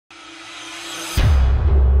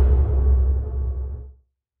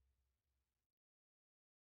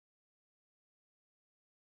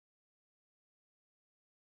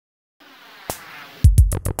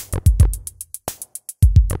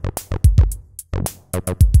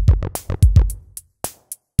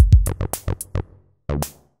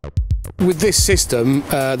With this system,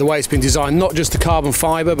 the way it's been designed, not just the carbon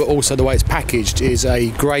fibre but also the way it's packaged, is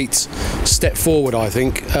a great step forward, I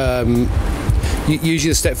think. Usually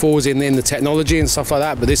the step forward is in the technology and stuff like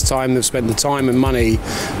that, but this time they've spent the time and money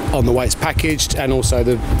on the way it's packaged and also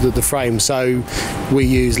the frame. So we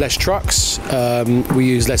use less trucks, we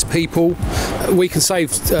use less people. We can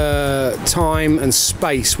save time and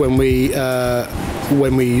space when we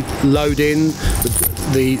load in.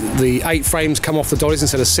 The 8 frames come off the dollies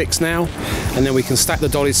instead of 6 now, and then we can stack the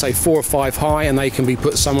dollies, say 4 or 5 high, and they can be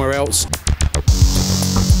put somewhere else.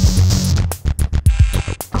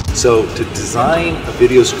 So to design a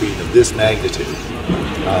video screen of this magnitude,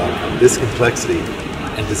 this complexity,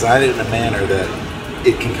 and design it in a manner that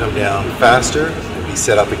it can come down faster and be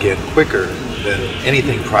set up again quicker than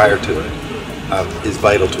anything prior to it, is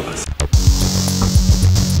vital to us.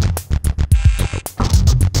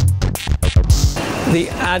 The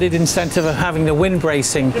added incentive of having the wind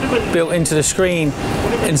bracing built into the screen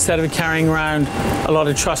instead of carrying around a lot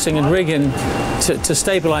of trussing and rigging to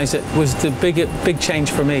stabilize it was the big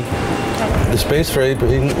change for me. The space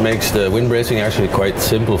framing makes the wind bracing actually quite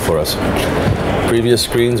simple for us. Previous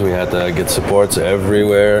screens we had to get supports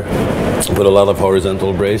everywhere, put a lot of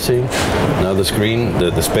horizontal bracing. Now the screen,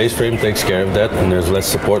 the space frame takes care of that, and there's less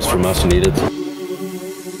supports from us needed.